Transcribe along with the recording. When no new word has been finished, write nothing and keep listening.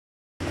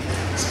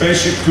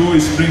Spaceship Two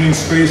is bringing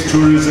space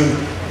tourism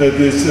that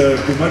is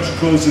much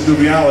closer to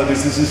reality.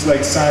 This is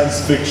like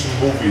science fiction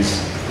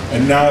movies,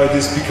 and now it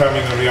is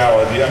becoming a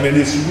reality. I mean,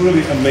 it's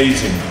really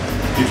amazing.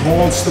 It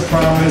holds the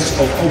promise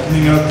of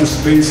opening up the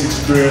space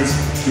experience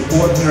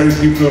to ordinary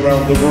people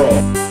around the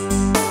world.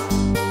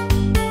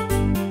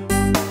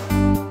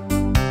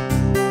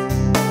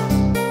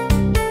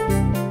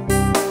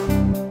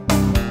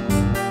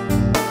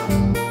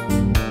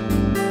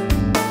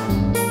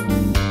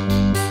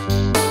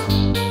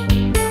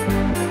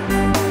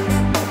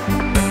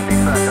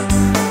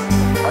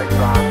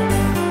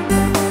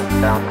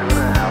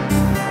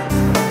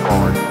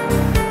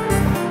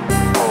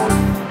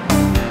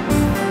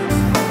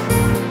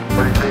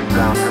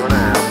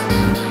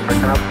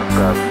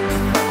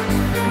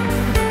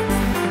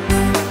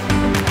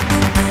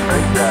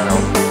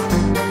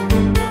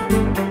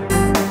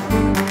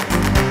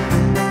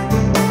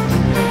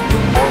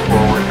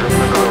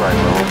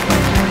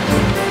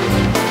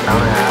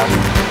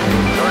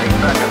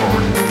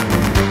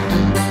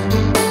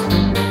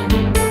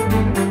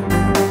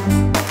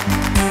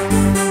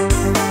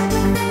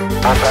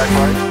 Contact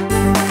light.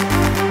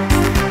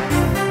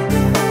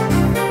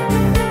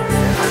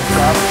 Engine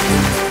stop.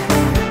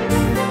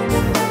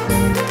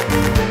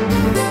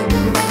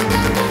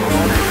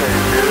 Quality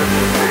phase good.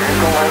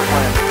 Vehicle has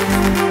landed.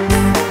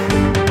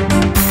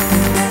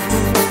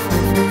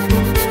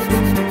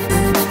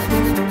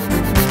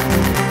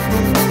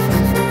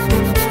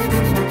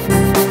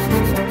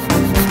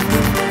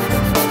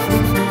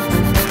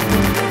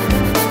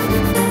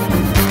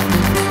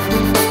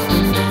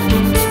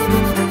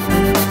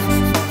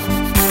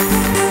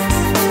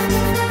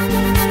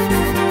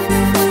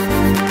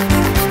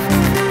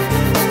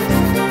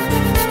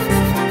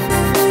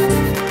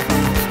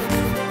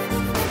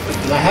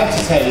 I have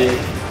to tell you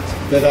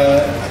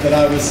that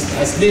I was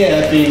as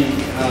near being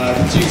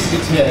reduced to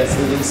tears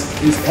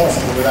as is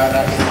possible without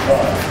actually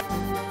crying.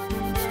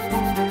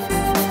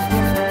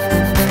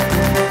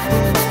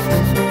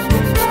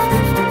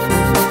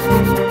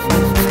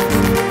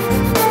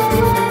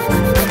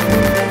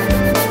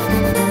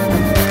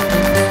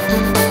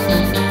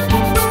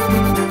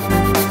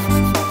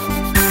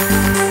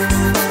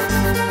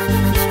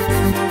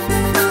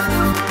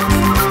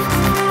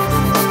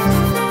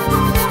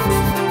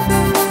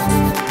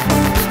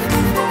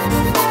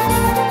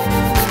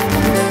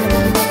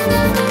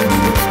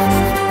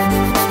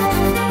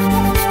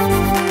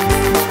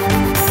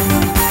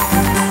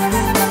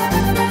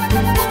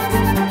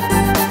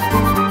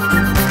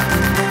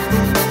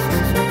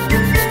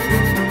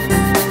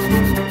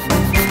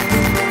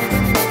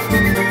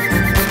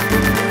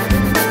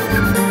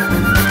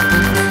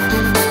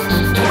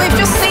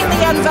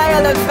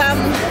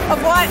 Of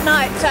White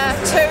Knight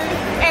 2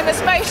 and the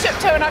Spaceship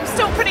 2, and I'm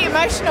still pretty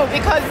emotional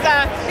because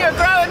there are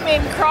grown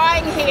men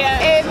crying here,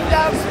 and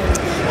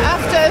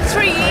after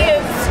 3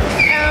 years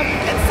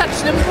it's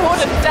such an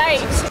important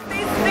date.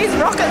 These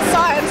rocket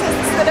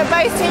scientists that are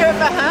based here at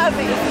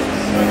Mojave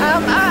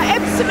are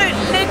absolute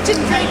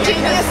legendary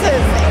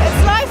geniuses.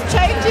 It's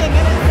life-changing,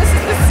 and this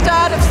is the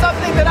start of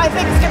something that I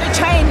think is going to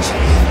change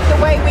the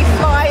way we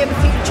fly in the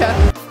future.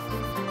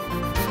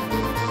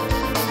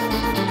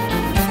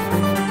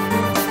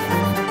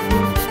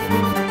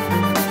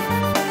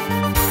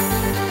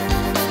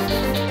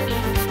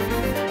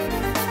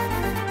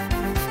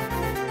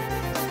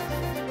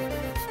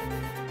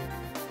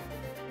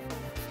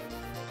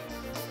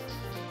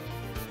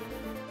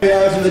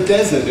 Out in the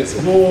desert, it's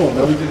warm.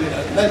 We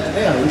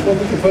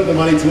can put the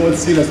money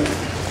towards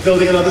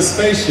building another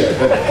spaceship.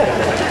 But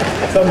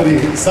somebody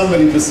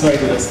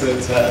persuaded us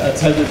that a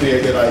tent would be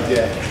a good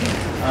idea.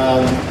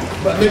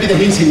 But maybe the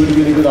heating would have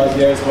been a good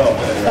idea as well.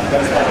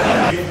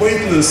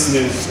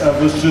 Weightlessness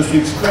was just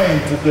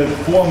explained. That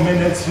 4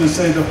 minutes you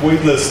said of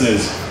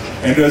weightlessness,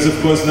 and there's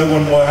of course no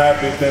one more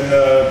happy than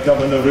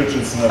Governor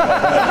Richardson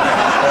about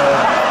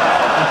that.